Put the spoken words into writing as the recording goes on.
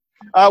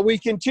We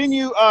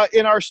continue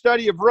in our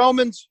study of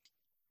Romans,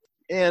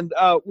 and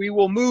we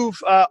will move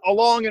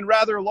along in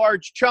rather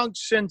large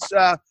chunks since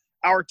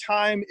our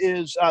time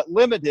is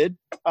limited,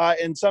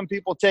 and some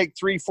people take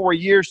 3-4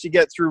 years to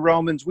get through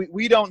Romans.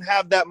 We don't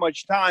have that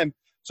much time,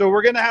 so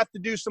we're going to have to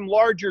do some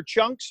larger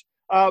chunks.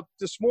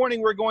 This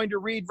morning we're going to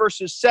read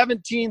verses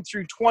 17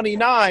 through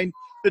 29.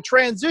 The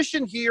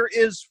transition here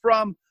is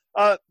from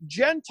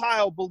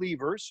Gentile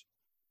believers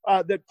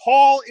that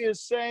Paul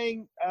is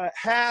saying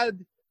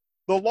had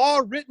the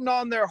law written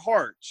on their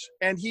hearts,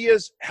 and he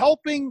is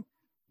helping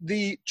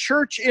the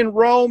church in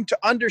Rome to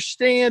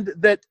understand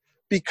that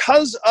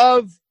because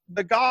of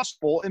the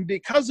gospel and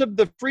because of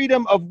the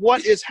freedom of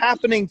what is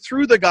happening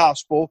through the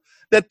gospel,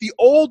 that the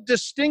old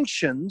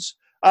distinctions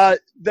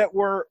that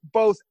were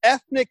both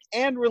ethnic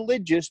and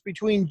religious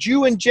between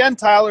Jew and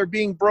Gentile are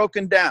being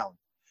broken down.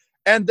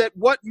 And that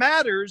what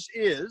matters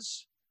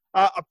is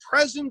a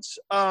presence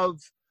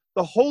of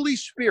the Holy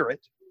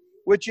Spirit,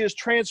 which is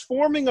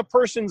transforming a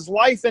person's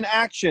life and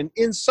action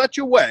in such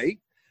a way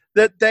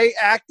that they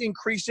act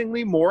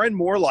increasingly more and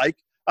more like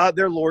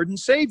their Lord and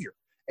Savior.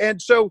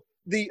 And so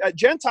the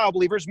Gentile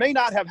believers may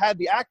not have had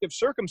the act of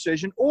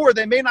circumcision, or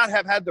they may not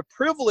have had the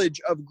privilege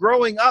of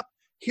growing up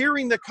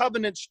hearing the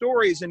covenant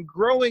stories and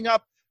growing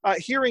up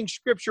hearing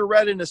scripture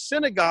read in a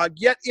synagogue.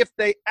 Yet if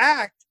they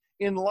act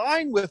in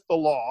line with the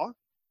law,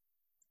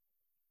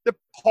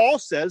 Paul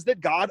says that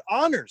God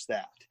honors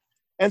that.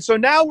 And so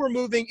now we're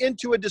moving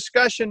into a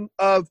discussion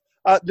of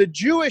the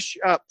Jewish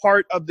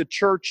part of the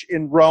church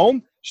in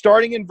Rome,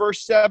 starting in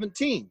verse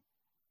 17.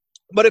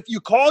 But if you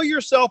call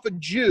yourself a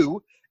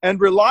Jew and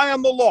rely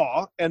on the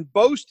law and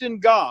boast in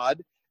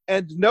God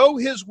and know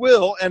his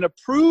will and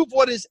approve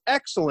what is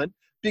excellent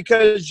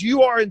because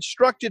you are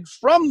instructed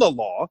from the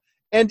law,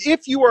 and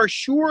if you are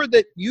sure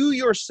that you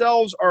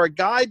yourselves are a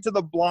guide to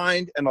the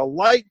blind and a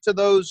light to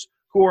those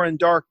who are in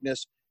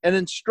darkness, an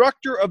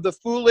instructor of the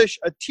foolish,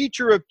 a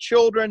teacher of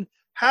children,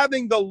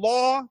 having the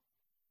law,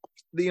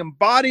 the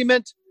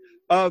embodiment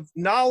of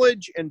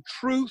knowledge and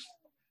truth,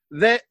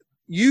 that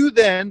you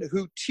then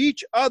who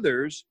teach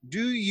others,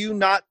 do you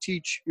not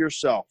teach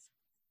yourself?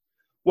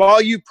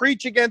 While you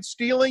preach against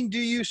stealing, do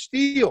you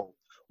steal?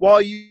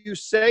 While you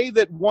say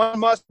that one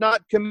must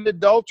not commit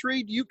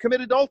adultery, do you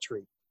commit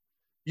adultery?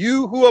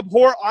 You who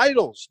abhor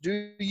idols,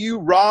 do you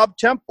rob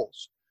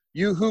temples?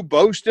 You who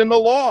boast in the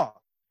law,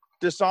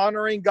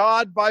 dishonoring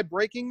God by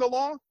breaking the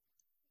law?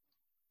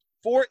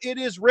 For it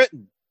is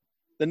written,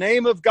 the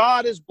name of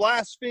God is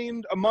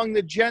blasphemed among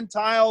the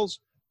Gentiles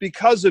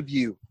because of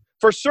you.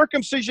 For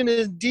circumcision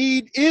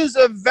indeed is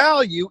of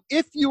value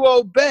if you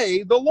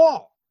obey the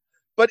law.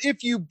 But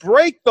if you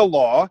break the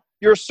law,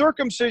 your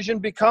circumcision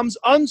becomes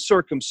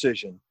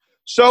uncircumcision.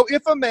 So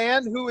if a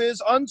man who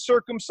is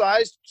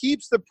uncircumcised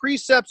keeps the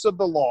precepts of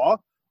the law,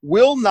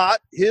 will not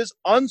his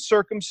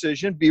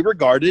uncircumcision be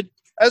regarded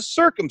as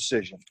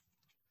circumcision?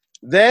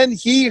 Then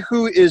he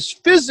who is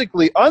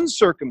physically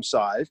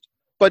uncircumcised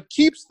but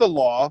keeps the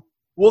law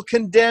will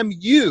condemn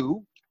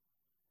you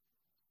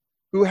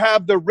who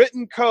have the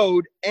written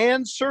code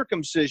and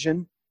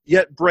circumcision,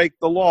 yet break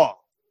the law.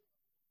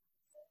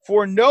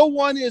 For no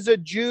one is a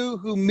Jew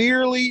who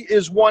merely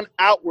is one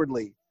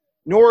outwardly,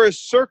 nor is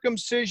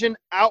circumcision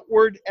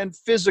outward and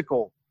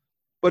physical,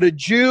 but a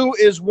Jew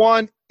is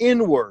one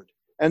inward,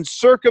 and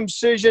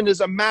circumcision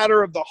is a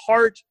matter of the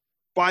heart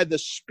by the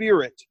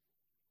Spirit,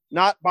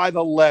 not by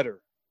the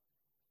letter.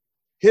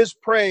 His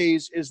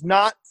praise is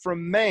not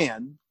from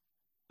man,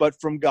 but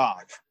from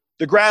God.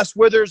 The grass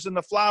withers and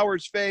the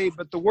flowers fade,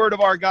 but the word of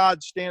our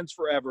God stands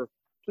forever.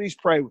 Please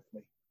pray with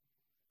me.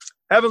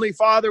 Heavenly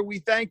Father, we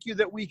thank you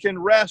that we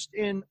can rest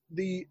in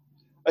the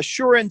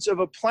assurance of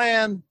a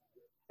plan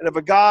and of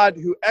a God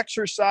who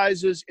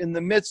exercises in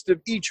the midst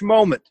of each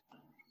moment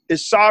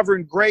his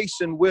sovereign grace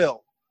and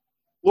will.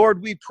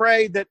 Lord, we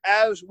pray that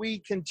as we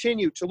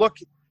continue to look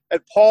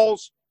at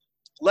Paul's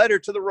letter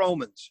to the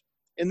Romans,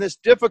 in this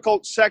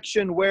difficult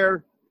section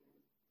where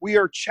we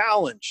are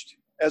challenged,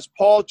 as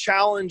Paul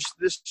challenged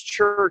this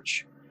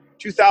church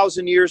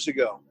 2,000 years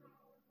ago.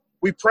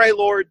 We pray,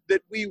 Lord,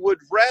 that we would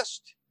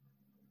rest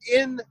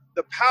in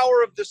the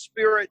power of the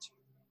Spirit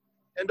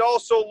and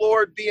also,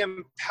 Lord, be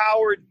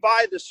empowered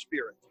by the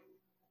Spirit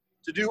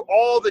to do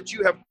all that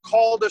you have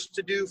called us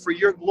to do for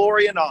your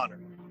glory and honor.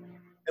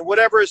 And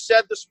whatever is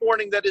said this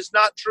morning that is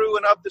not true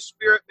and of the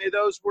Spirit, may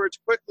those words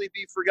quickly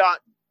be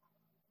forgotten.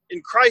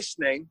 In Christ's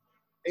name,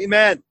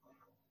 amen.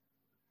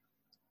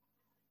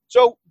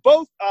 So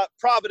both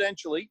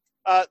providentially,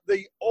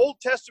 the Old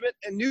Testament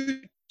and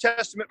New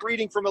Testament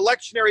reading from a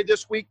lectionary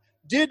this week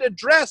did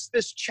address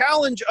this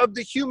challenge of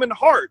the human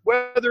heart,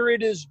 whether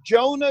it is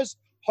Jonah's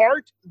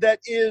heart that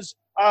is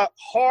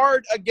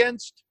hard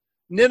against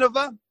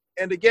Nineveh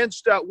and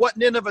against what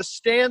Nineveh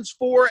stands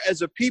for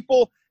as a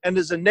people and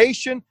as a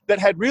nation that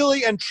had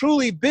really and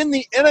truly been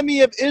the enemy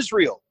of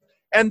Israel,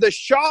 and the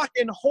shock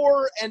and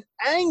horror and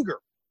anger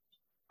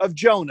of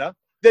Jonah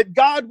that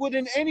God would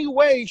in any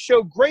way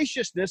show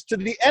graciousness to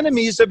the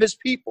enemies of his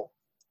people.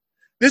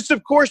 This,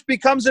 of course,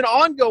 becomes an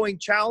ongoing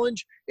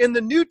challenge in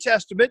the New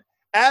Testament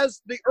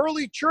as the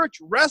early church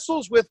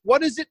wrestles with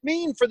what does it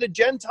mean for the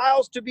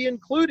Gentiles to be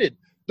included,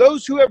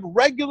 those who have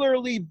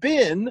regularly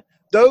been,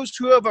 those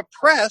who have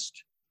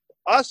oppressed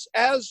us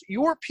as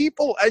your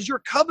people, as your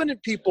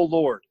covenant people,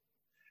 Lord.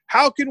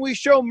 How can we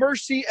show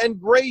mercy and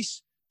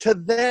grace to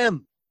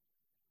them?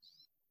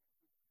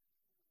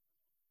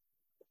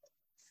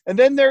 And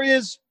then there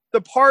is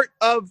the part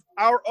of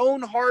our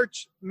own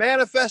hearts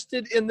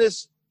manifested in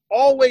this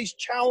always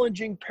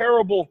challenging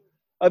parable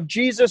of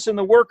Jesus and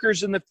the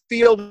workers in the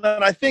field.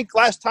 And I think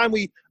last time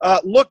we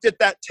looked at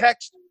that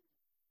text,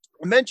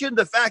 I mentioned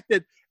the fact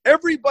that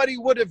everybody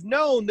would have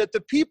known that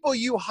the people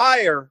you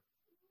hire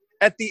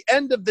at the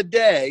end of the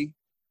day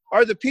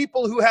are the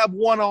people who have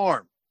one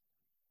arm,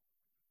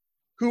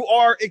 who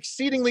are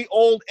exceedingly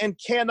old and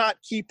cannot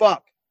keep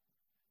up.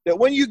 That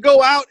when you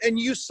go out and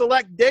you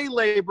select day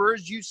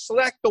laborers, you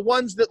select the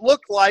ones that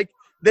look like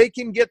they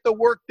can get the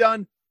work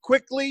done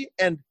quickly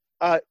and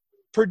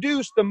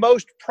produce the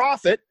most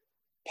profit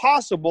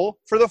possible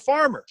for the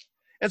farmer.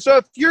 And so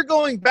if you're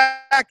going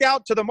back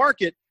out to the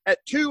market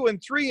at 2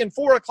 and 3 and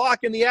 4 o'clock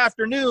in the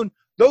afternoon,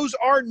 those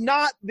are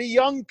not the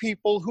young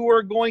people who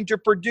are going to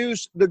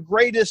produce the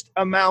greatest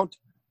amount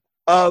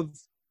of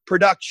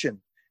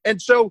production.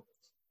 And so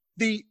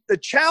the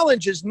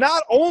challenge is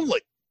not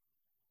only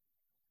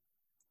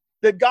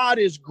that God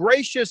is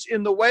gracious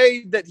in the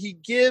way that he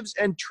gives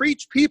and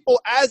treats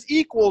people as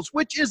equals,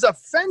 which is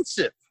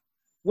offensive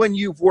when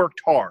you've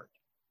worked hard.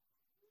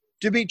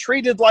 To be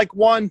treated like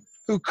one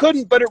who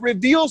couldn't, but it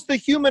reveals the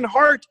human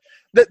heart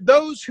that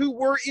those who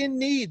were in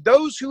need,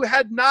 those who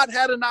had not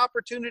had an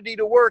opportunity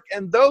to work,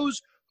 and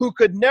those who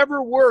could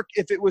never work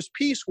if it was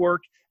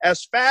piecework,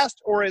 as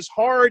fast or as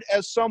hard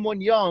as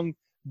someone young,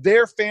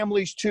 their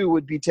families too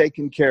would be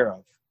taken care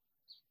of.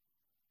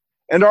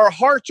 And our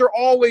hearts are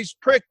always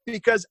pricked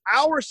because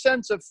our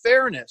sense of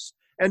fairness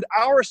and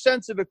our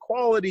sense of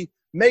equality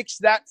makes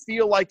that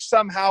feel like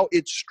somehow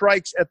it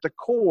strikes at the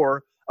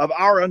core of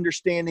our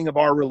understanding of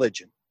our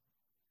religion.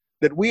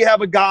 That we have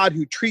a God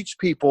who treats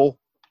people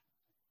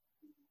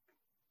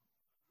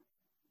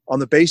on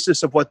the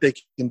basis of what they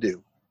can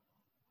do.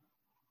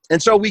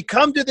 And so we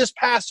come to this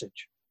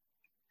passage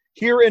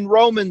here in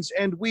Romans,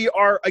 and we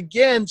are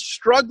again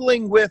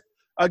struggling with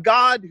a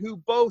God who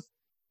both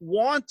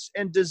wants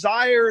and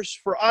desires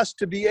for us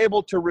to be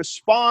able to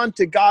respond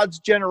to God's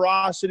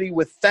generosity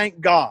with thank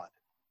God,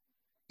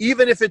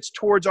 even if it's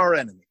towards our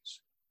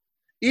enemies,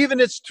 even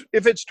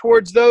if it's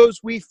towards those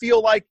we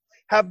feel like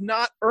have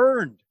not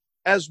earned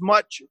as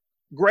much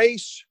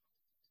grace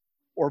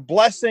or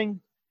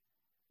blessing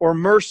or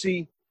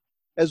mercy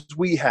as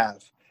we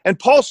have. And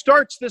Paul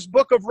starts this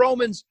book of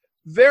Romans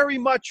very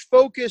much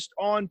focused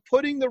on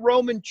putting the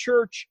Roman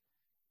church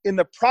in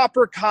the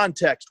proper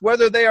context,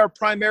 whether they are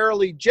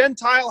primarily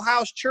Gentile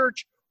house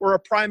church or a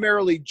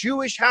primarily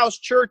Jewish house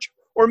church,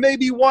 or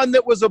maybe one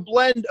that was a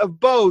blend of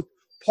both.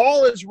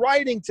 Paul is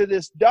writing to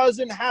this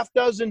half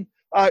dozen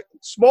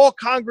small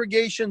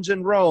congregations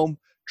in Rome,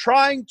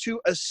 trying to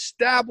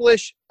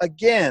establish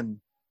again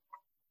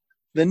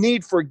the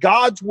need for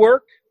God's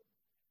work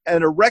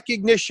and a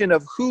recognition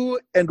of who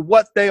and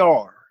what they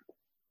are.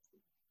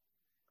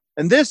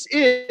 And this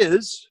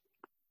is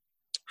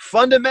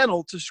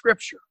fundamental to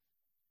Scripture.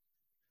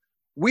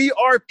 We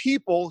are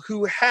people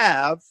who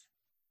have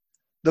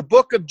the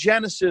book of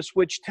Genesis,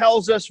 which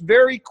tells us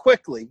very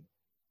quickly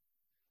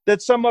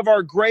that some of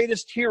our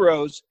greatest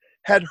heroes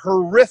had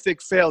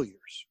horrific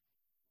failures.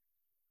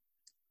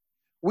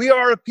 We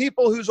are a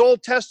people whose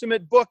Old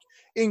Testament book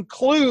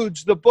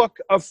includes the book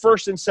of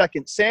 1st and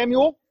 2nd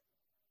Samuel,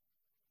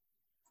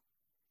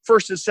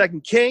 1st and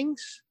 2nd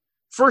Kings,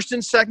 1st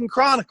and 2nd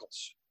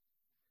Chronicles.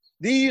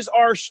 These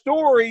are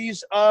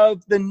stories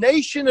of the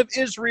nation of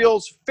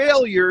Israel's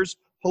failures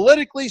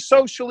politically,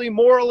 socially,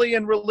 morally,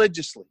 and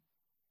religiously.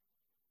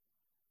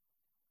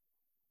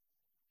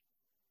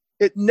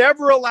 It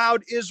never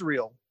allowed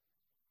Israel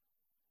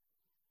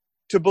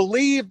to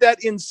believe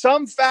that in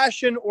some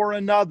fashion or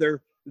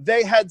another,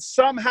 they had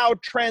somehow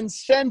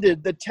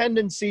transcended the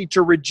tendency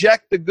to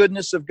reject the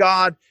goodness of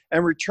God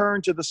and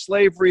return to the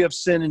slavery of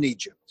sin in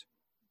Egypt.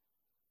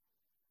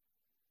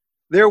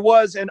 There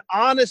was an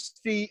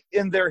honesty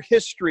in their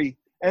history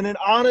and an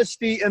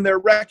honesty in their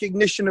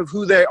recognition of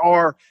who they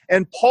are.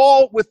 And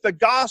Paul, with the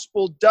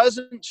gospel,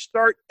 doesn't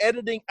start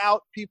editing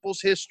out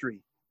people's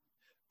history,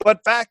 but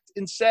in fact,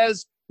 it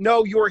says,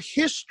 no, your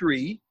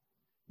history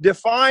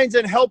defines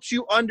and helps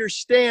you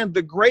understand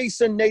the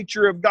grace and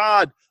nature of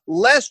God,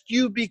 lest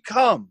you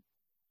become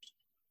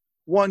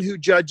one who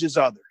judges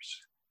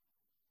others.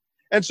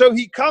 And so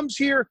he comes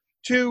here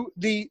to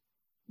the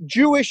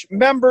Jewish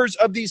members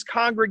of these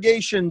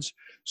congregations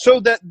so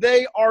that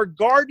they are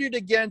guarded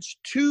against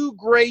two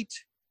great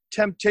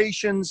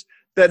temptations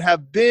that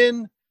have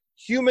been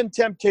human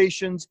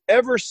temptations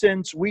ever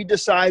since we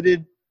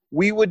decided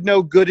we would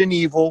know good and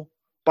evil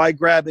by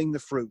grabbing the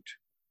fruit.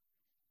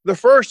 The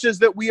first is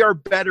that we are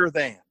better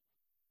than.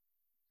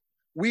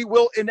 We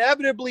will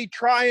inevitably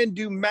try and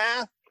do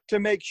math to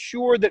make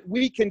sure that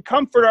we can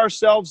comfort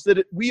ourselves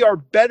that we are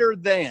better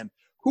than,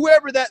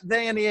 whoever that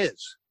than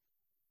is.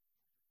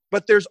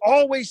 But there's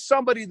always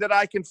somebody that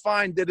I can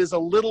find that is a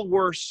little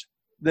worse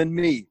than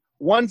me,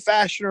 one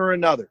fashion or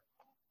another.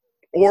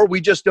 Or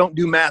we just don't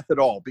do math at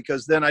all,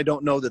 because then I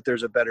don't know that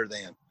there's a better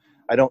than.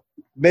 I don't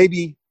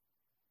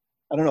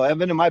know.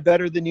 Evan, am I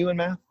better than you in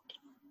math?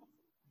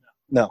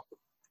 No.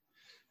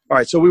 All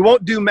right, so we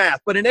won't do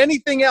math. But in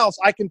anything else,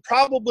 I can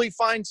probably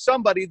find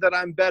somebody that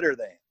I'm better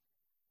than.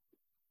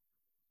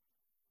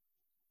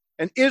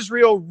 And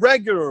Israel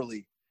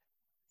regularly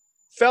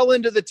fell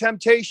into the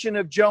temptation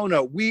of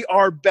Jonah. We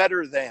are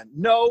better than.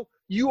 No,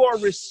 you are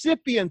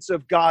recipients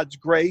of God's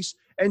grace,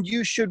 and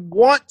you should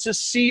want to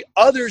see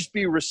others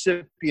be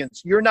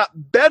recipients. You're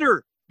not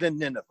better than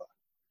Nineveh.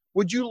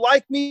 Would you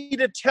like me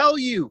to tell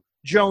you,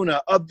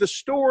 Jonah, of the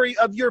story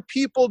of your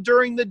people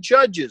during the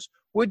Judges?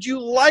 Would you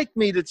like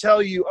me to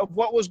tell you of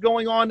what was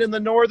going on in the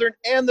northern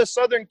and the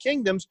southern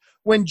kingdoms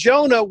when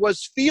Jonah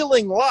was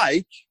feeling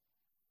like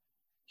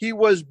he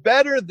was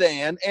better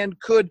than and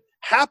could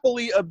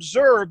happily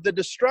observe the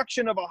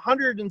destruction of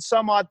 100 and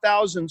some odd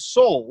thousand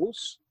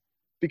souls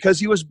because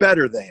he was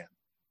better than?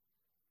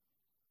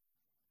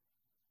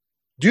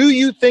 Do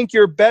you think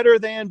you're better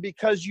than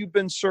because you've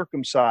been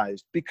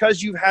circumcised,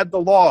 because you've had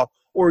the law,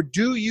 or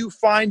do you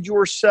find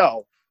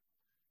yourself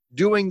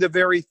doing the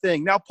very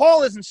thing? Now,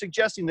 Paul isn't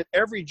suggesting that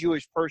every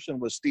Jewish person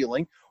was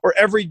stealing, or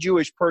every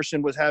Jewish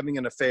person was having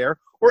an affair,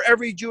 or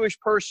every Jewish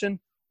person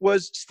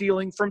was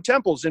stealing from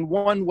temples in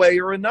one way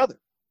or another.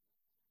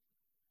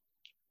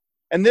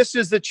 And this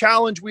is the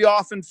challenge we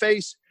often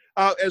face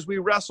as we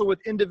wrestle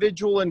with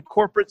individual and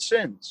corporate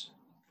sins.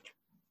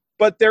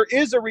 But there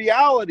is a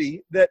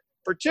reality that,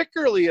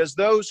 particularly as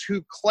those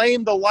who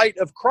claim the light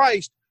of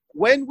Christ,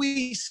 when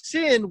we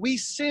sin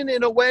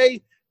in a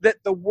way that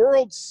the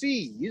world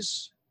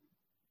sees,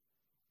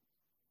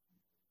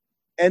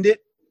 and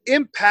it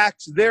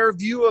impacts their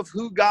view of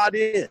who God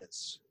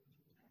is.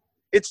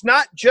 It's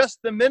not just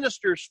the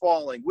ministers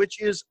falling,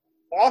 which is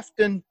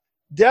often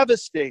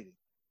devastating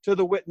to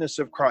the witness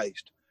of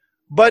Christ,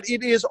 but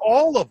it is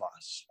all of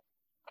us.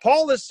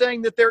 Paul is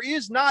saying that there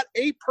is not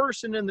a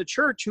person in the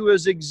church who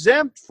is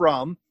exempt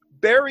from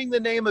bearing the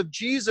name of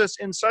Jesus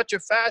in such a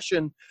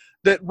fashion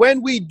that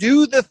when we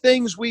do the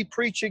things we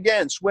preach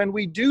against, when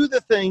we do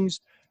the things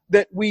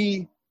that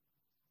we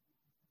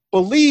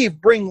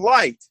believe bring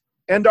light,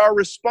 and our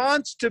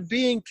response to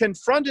being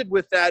confronted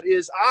with that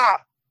is,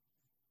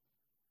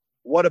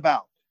 what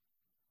about?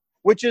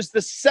 Which is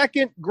the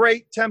second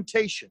great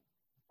temptation,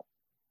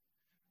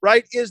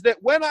 right? Is that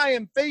when I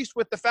am faced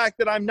with the fact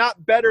that I'm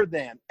not better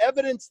than,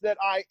 evidence that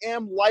I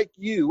am like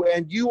you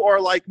and you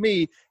are like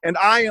me, and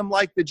I am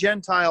like the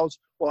Gentiles.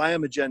 Well, I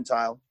am a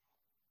Gentile.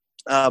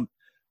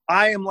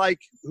 I am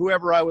like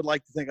whoever I would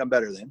like to think I'm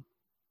better than.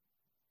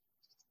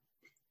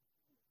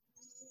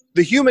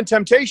 The human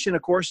temptation,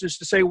 of course, is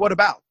to say, what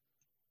about?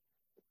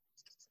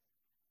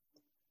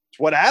 It's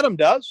what Adam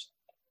does.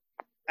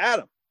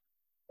 Adam,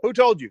 who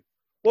told you?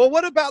 Well,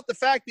 what about the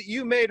fact that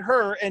you made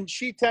her and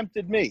she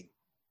tempted me?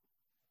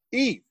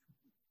 Eve,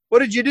 what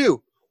did you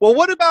do? Well,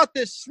 what about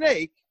this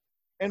snake?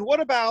 And what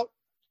about,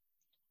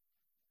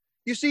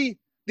 you see,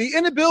 the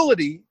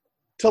inability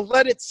to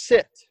let it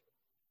sit,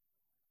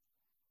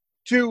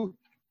 to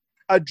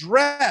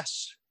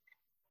address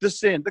the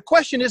sin. The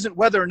question isn't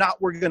whether or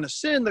not we're going to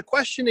sin. The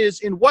question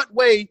is, in what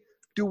way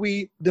do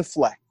we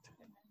deflect?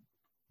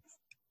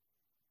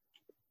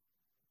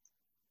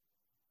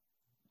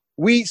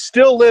 We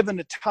still live in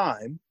a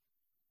time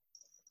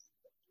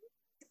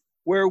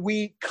where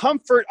we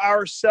comfort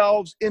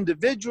ourselves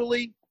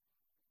individually,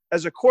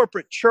 as a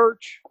corporate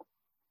church,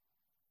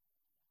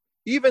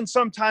 even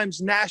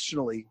sometimes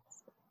nationally,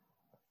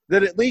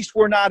 that at least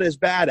we're not as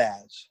bad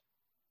as.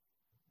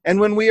 And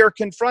when we are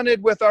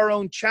confronted with our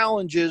own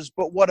challenges,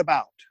 but what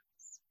about?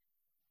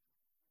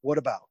 What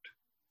about?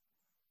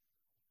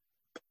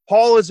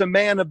 Paul is a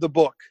man of the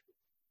book,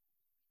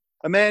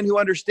 a man who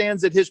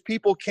understands that his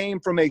people came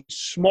from a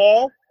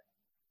small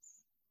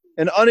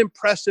and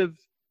unimpressive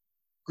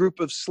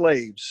group of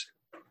slaves,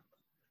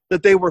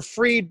 that they were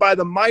freed by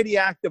the mighty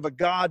act of a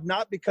God,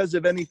 not because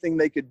of anything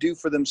they could do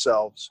for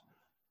themselves,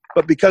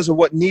 but because of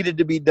what needed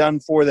to be done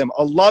for them.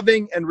 A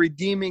loving and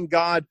redeeming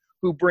God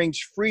who brings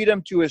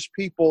freedom to his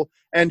people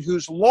and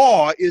whose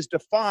law is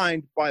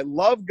defined by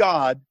love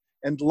God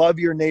and love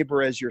your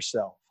neighbor as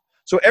yourself.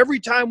 So every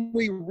time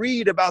we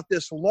read about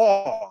this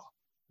law,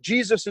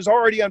 Jesus has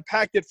already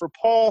unpacked it for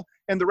Paul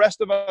and the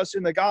rest of us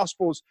in the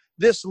Gospels.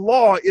 This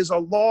law is a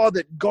law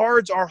that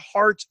guards our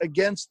hearts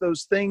against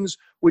those things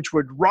which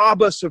would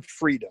rob us of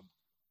freedom.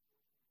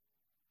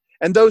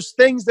 And those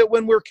things that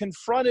when we're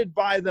confronted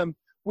by them,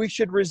 we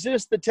should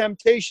resist the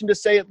temptation to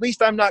say, at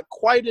least I'm not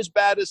quite as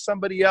bad as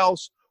somebody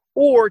else,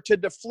 or to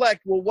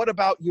deflect, well, what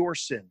about your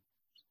sin?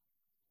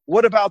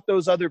 What about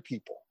those other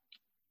people?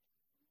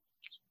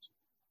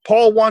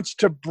 Paul wants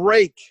to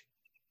break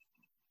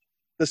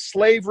the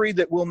slavery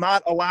that will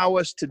not allow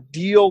us to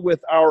deal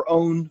with our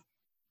own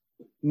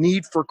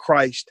need for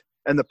Christ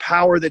and the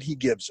power that he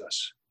gives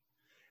us.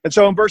 And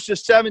so in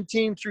verses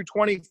 17 through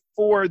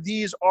 24,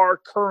 these are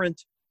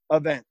current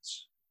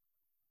events.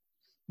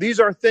 These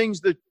are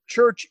things the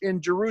church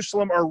in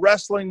Jerusalem are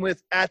wrestling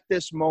with at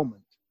this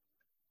moment.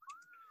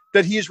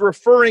 That he's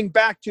referring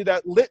back to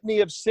that litany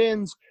of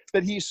sins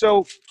that he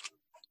so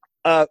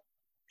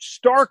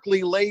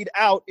starkly laid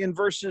out in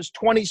verses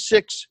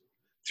 26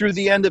 through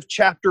the end of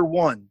chapter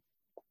 1.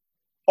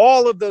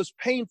 All of those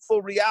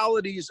painful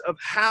realities of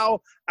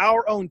how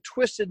our own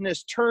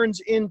twistedness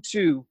turns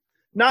into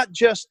not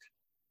just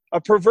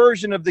a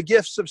perversion of the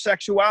gifts of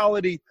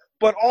sexuality,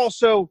 but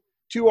also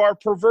to our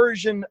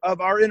perversion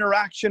of our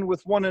interaction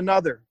with one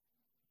another.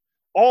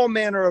 All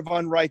manner of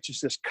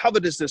unrighteousness,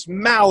 covetousness,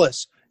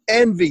 malice,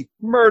 envy,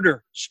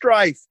 murder,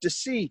 strife,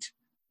 deceit,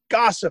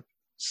 gossip,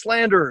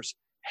 slanderers,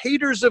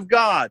 haters of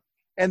God.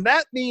 And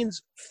that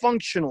means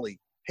functionally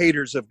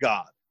haters of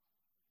God.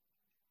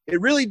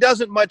 It really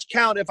doesn't much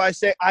count if I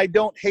say I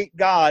don't hate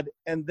God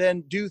and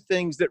then do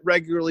things that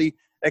regularly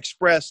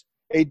express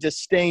a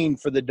disdain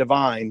for the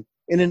divine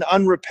in an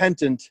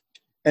unrepentant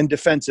and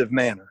defensive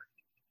manner.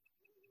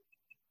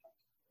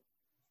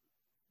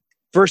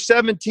 Verse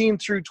 17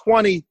 through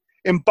 20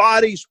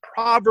 embodies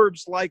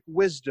proverbs like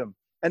wisdom,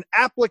 an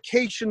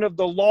application of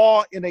the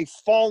law in a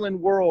fallen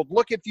world.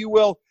 Look, if you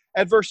will,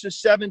 at verses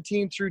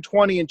 17 through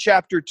 20 in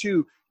chapter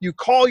 2. You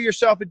call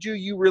yourself a Jew,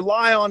 you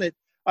rely on it,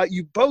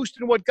 you boast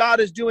in what God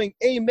is doing.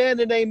 Amen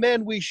and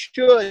amen, we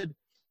should.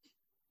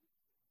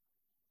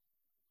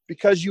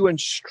 Because you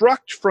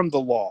instruct from the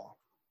law.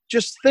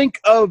 Just think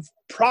of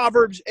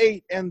Proverbs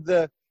 8 and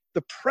the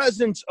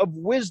presence of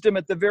wisdom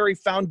at the very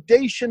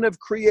foundation of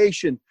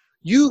creation.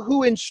 You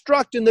who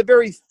instruct in the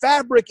very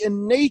fabric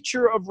and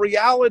nature of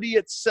reality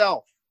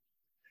itself.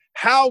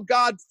 How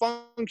God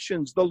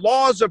functions, the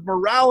laws of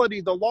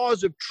morality, the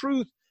laws of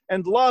truth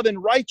and love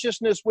and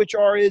righteousness, which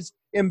are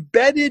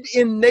embedded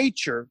in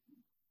nature,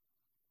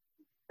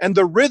 and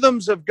the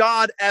rhythms of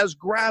God as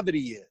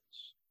gravity is.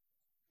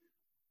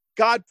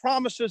 God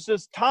promises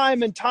us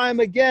time and time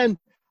again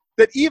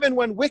that even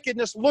when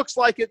wickedness looks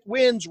like it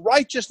wins,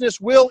 righteousness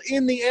will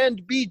in the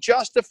end be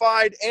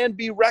justified and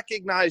be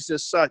recognized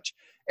as such.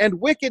 And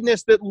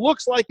wickedness that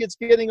looks like it's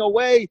getting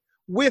away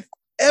with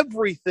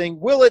everything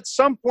will at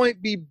some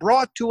point be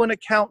brought to an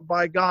account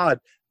by God.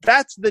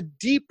 That's the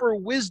deeper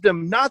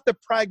wisdom, not the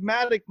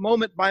pragmatic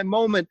moment by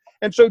moment.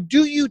 And so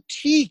do you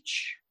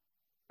teach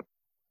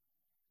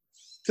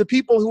to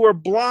people who are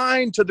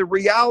blind to the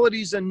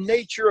realities and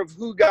nature of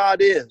who God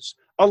is,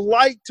 a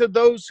light to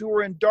those who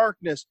are in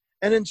darkness,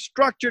 an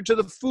instructor to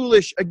the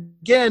foolish?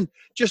 Again,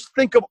 just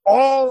think of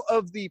all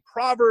of the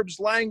Proverbs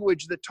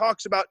language that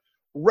talks about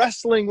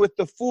wrestling with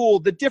the fool,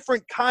 the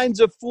different kinds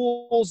of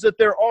fools that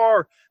there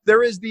are.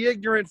 There is the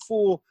ignorant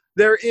fool.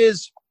 There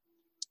is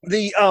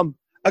the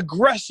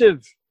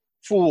aggressive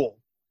fool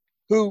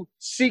who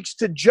seeks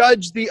to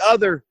judge the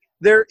other.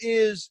 There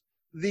is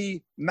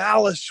the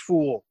malice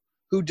fool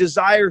who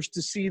desires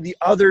to see the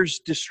others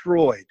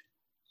destroyed.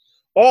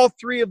 All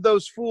three of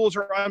those fools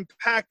are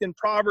unpacked in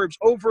Proverbs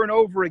over and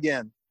over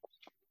again.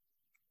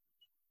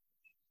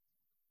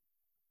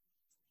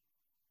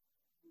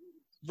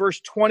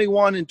 Verse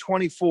 21 and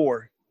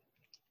 24.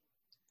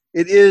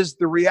 It is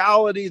the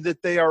reality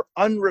that they are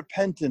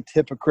unrepentant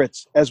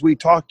hypocrites, as we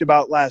talked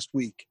about last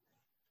week.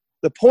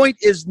 The point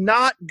is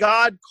not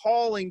God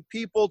calling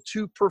people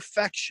to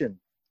perfection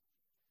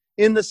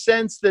in the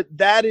sense that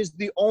that is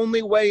the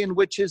only way in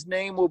which his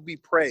name will be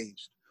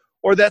praised,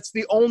 or that's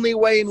the only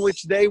way in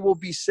which they will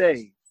be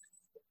saved.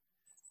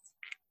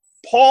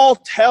 Paul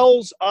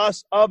tells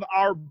us of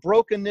our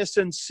brokenness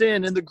and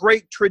sin and the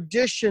great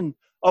tradition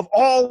of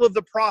all of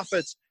the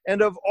prophets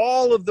and of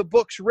all of the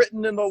books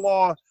written in the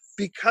law,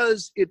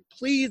 because it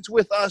pleads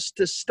with us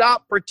to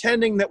stop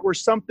pretending that we're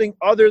something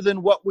other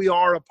than what we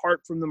are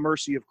apart from the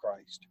mercy of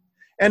Christ.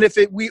 And if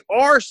we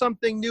are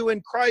something new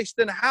in Christ,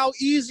 then how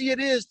easy it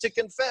is to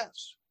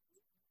confess,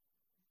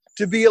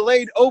 to be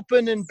laid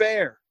open and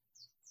bare,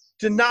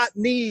 to not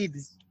need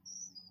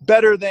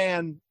better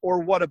than or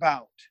what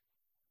about.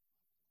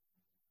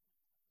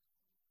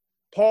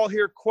 Paul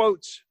here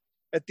quotes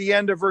at the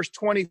end of verse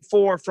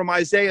 24 from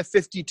Isaiah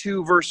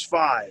 52, verse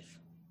 5.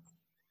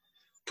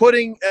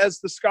 Putting, as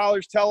the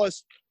scholars tell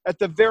us, at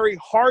the very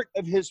heart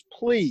of his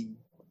plea,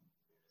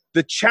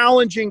 the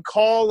challenging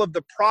call of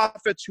the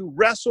prophets who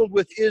wrestled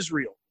with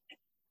Israel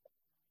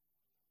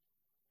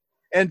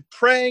and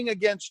praying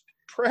against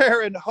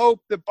prayer and hope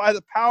that by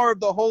the power of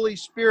the Holy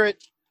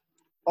Spirit,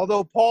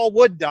 although Paul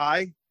would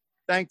die,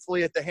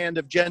 thankfully at the hand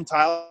of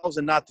Gentiles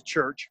and not the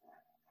church,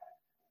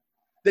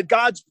 that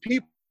God's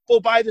people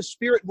by the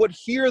Spirit would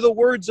hear the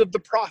words of the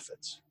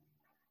prophets.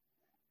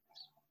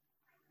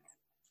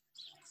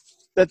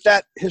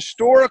 That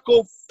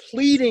historical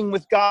pleading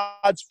with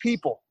God's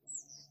people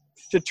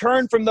to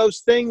turn from those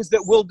things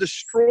that will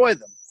destroy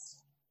them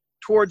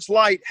towards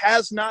light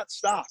has not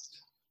stopped.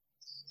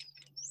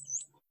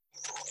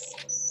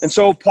 And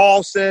so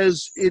Paul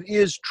says it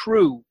is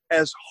true,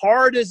 as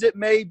hard as it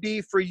may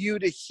be for you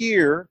to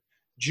hear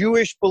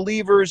Jewish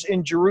believers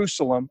in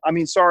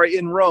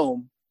in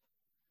Rome,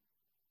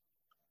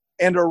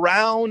 and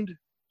around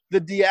the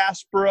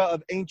diaspora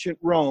of ancient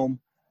Rome,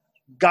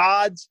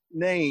 God's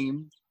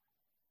name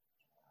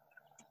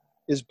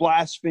is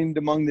blasphemed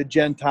among the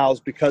Gentiles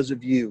because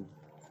of you.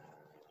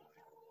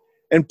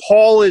 And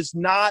Paul is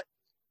not,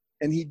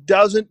 and he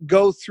doesn't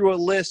go through a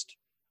list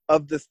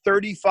of the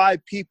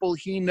 35 people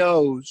he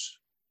knows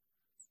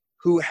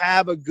who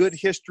have a good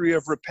history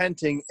of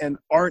repenting and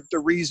aren't the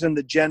reason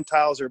the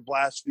Gentiles are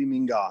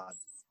blaspheming God.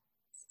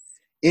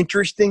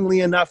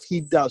 Interestingly enough,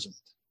 he doesn't.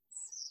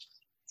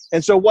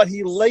 And so what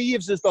he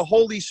leaves is the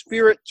Holy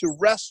Spirit to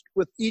rest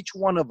with each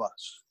one of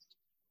us.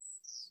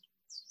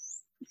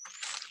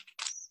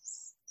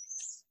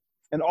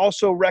 And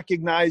also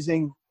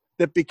recognizing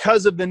that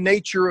because of the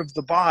nature of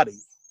the body,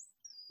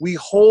 we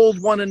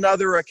hold one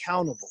another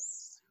accountable.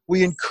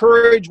 We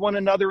encourage one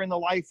another in the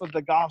life of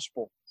the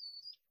gospel.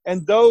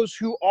 And those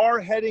who are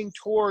heading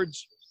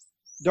towards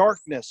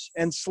darkness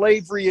and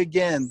slavery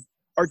again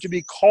are to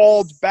be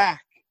called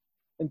back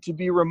and to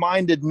be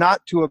reminded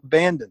not to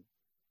abandon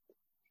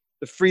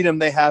the freedom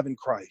they have in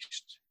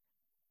Christ,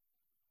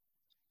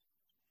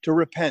 to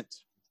repent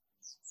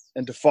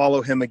and to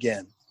follow him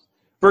again.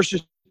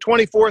 Verses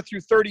 24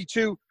 through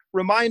 32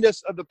 remind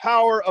us of the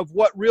power of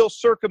what real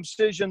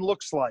circumcision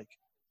looks like.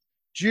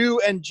 Jew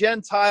and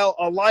Gentile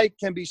alike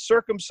can be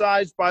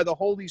circumcised by the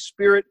Holy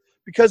Spirit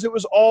because it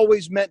was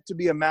always meant to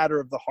be a matter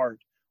of the heart.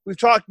 We've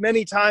talked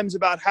many times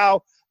about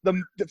how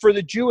for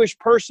the Jewish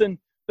person,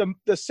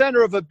 the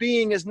center of a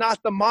being is not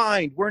the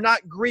mind. We're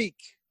not Greek.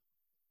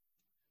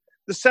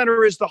 The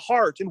center is the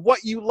heart, and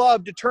what you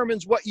love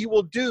determines what you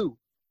will do.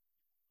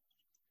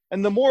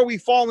 And the more we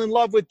fall in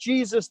love with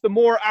Jesus, the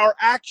more our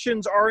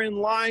actions are in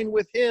line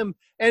with him,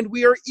 and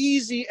we are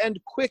easy and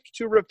quick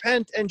to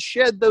repent and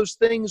shed those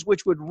things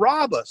which would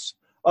rob us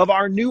of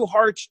our new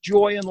heart's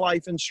joy and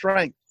life and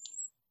strength.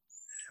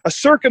 A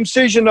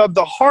circumcision of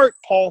the heart,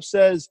 Paul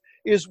says,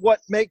 is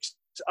what makes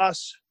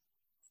us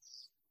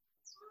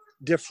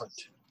different.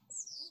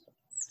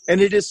 And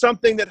it is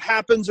something that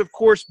happens, of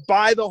course,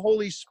 by the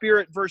Holy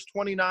Spirit, verse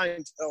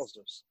 29 tells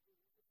us.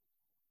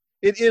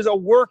 It is a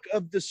work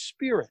of the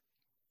Spirit.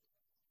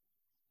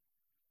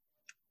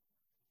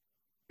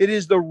 It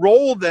is the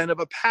role, then, of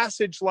a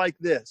passage like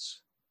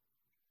this,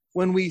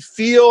 when we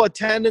feel a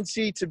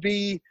tendency to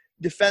be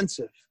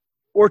defensive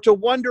or to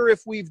wonder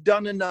if we've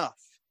done enough.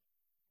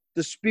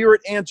 The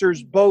Spirit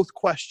answers both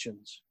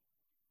questions.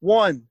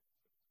 One,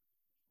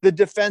 the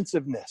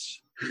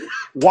defensiveness.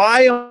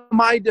 Why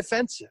am I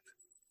defensive?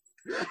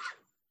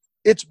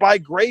 It's by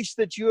grace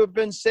that you have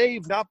been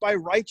saved, not by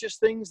righteous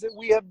things that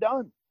we have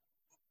done.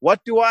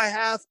 What do I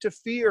have to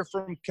fear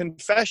from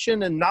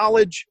confession and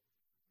knowledge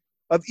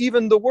of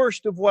even the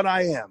worst of what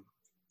I am?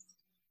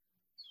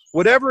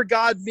 Whatever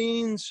God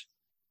means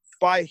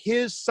by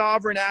his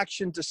sovereign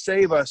action to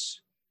save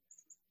us,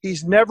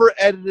 he's never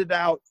edited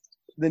out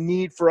the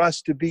need for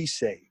us to be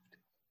saved.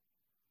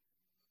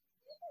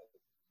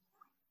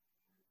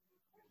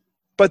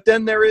 But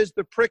then there is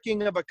the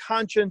pricking of a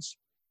conscience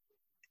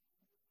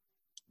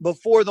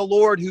before the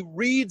Lord, who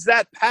reads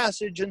that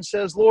passage and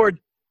says, Lord,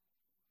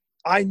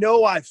 I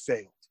know I've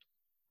failed.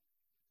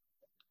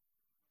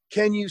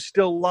 Can you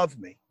still love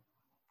me?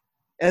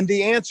 And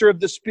the answer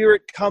of the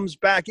Spirit comes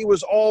back. It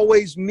was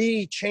always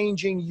me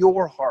changing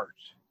your heart.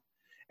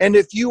 And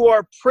if you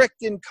are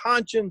pricked in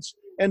conscience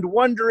and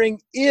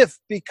wondering if,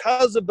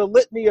 because of the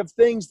litany of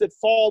things that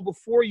fall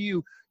before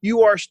you,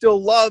 you are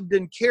still loved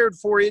and cared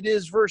for, it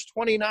is verse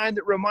 29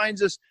 that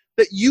reminds us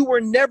that you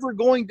were never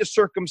going to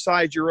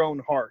circumcise your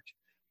own heart.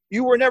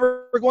 You were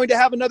never going to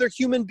have another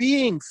human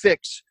being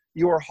fix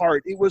your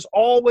heart. It was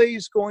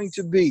always going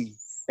to be,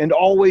 and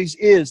always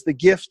is, the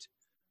gift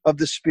of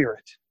the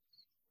Spirit.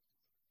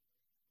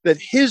 That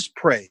his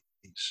praise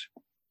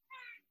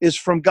is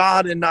from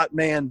God and not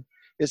man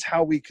is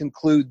how we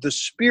conclude. The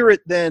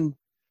Spirit then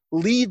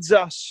leads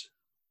us,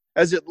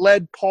 as it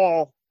led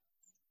Paul,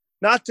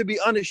 not to be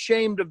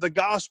unashamed of the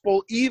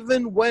gospel,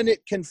 even when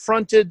it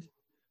confronted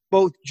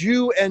both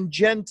Jew and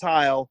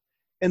Gentile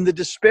and the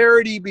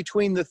disparity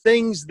between the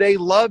things they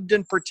loved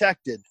and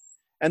protected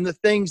and the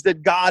things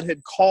that God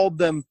had called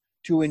them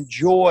to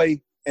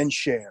enjoy and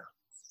share.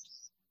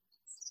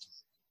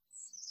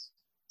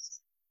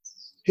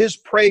 His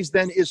praise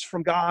then is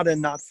from God and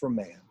not from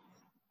man.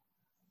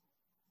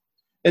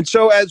 And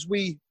so as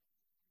we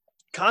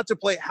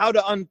contemplate how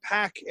to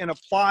unpack and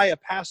apply a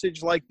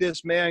passage like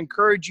this, may I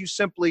encourage you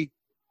simply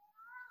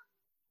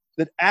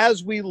that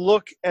as we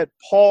look at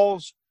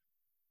Paul's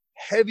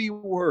heavy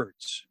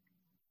words,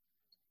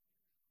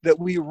 that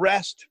we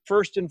rest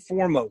first and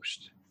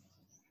foremost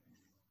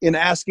in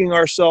asking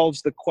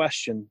ourselves the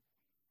question,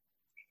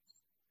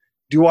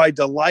 do I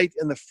delight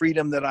in the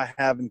freedom that I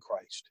have in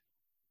Christ?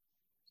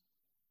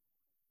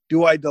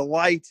 Do I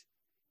delight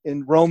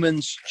in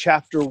Romans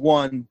chapter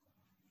 1,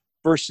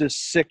 verses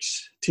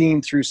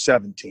 16 through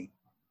 17?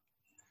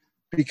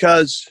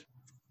 Because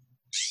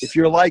if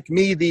you're like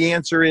me, the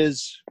answer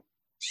is,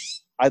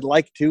 I'd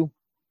like to,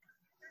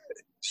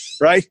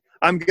 right?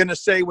 I'm going to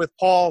say with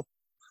Paul,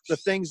 the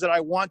things that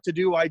I want to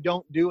do, I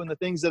don't do, and the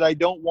things that I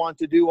don't want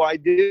to do, I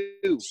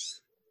do.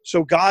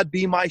 So God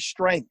be my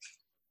strength.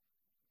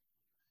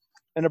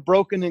 And a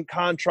broken and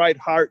contrite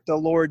heart, the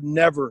Lord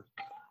never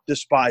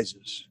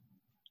despises.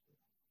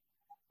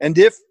 And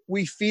if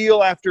we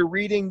feel after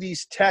reading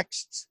these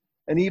texts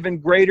an even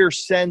greater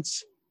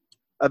sense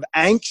of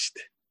angst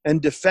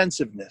and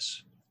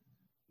defensiveness,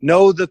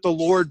 know that the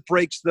Lord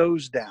breaks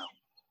those down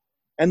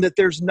and that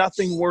there's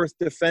nothing worth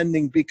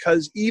defending,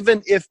 because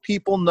even if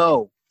people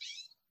know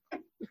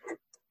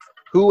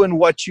who and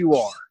what you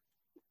are,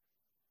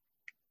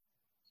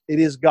 it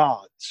is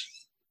God's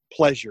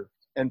pleasure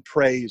and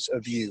praise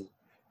of you.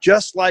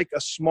 Just like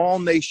a small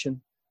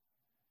nation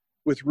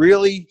with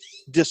really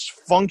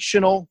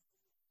dysfunctional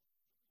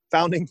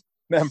founding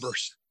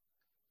members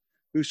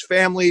whose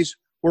families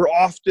were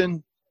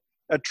often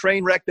a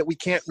train wreck that we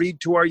can't read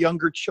to our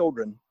younger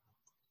children,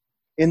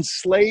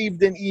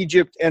 enslaved in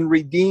Egypt and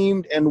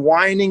redeemed and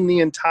whining the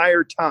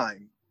entire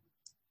time.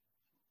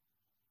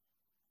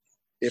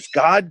 If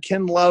God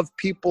can love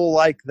people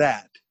like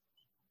that,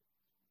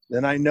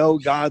 then I know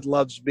God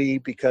loves me,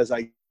 because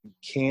I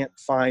can't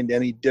find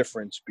any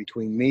difference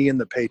between me and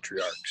the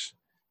patriarchs,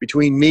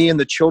 between me and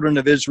the children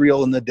of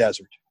Israel in the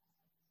desert.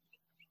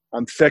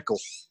 I'm fickle,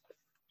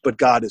 but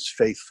God is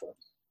faithful.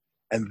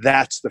 And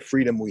that's the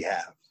freedom we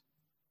have.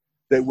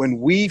 That when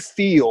we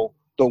feel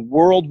the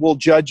world will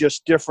judge us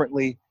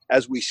differently,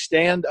 as we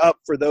stand up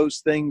for those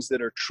things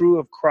that are true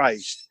of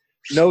Christ,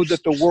 know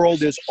that the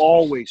world is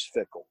always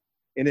fickle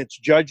in its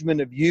judgment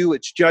of you,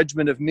 its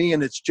judgment of me,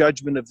 and its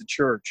judgment of the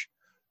church.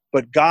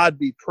 But God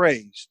be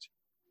praised.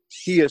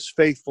 He is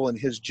faithful, and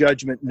his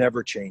judgment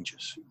never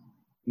changes,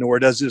 nor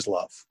does his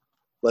love.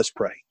 Let's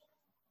pray.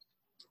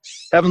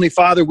 Heavenly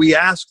Father, we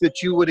ask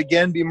that you would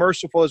again be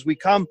merciful as we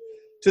come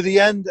to the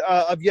end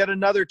of yet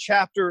another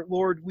chapter.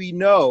 Lord, we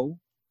know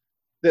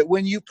that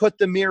when you put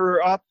the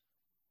mirror up,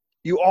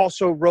 you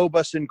also robe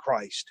us in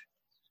Christ.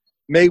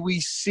 May we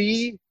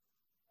see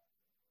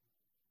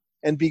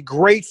and be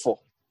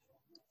grateful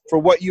for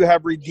what you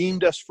have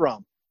redeemed us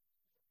from,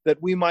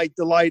 that we might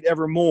delight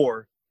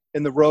evermore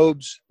in the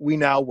robes we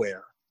now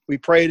wear. We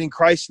pray it in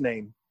Christ's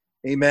name.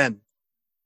 Amen.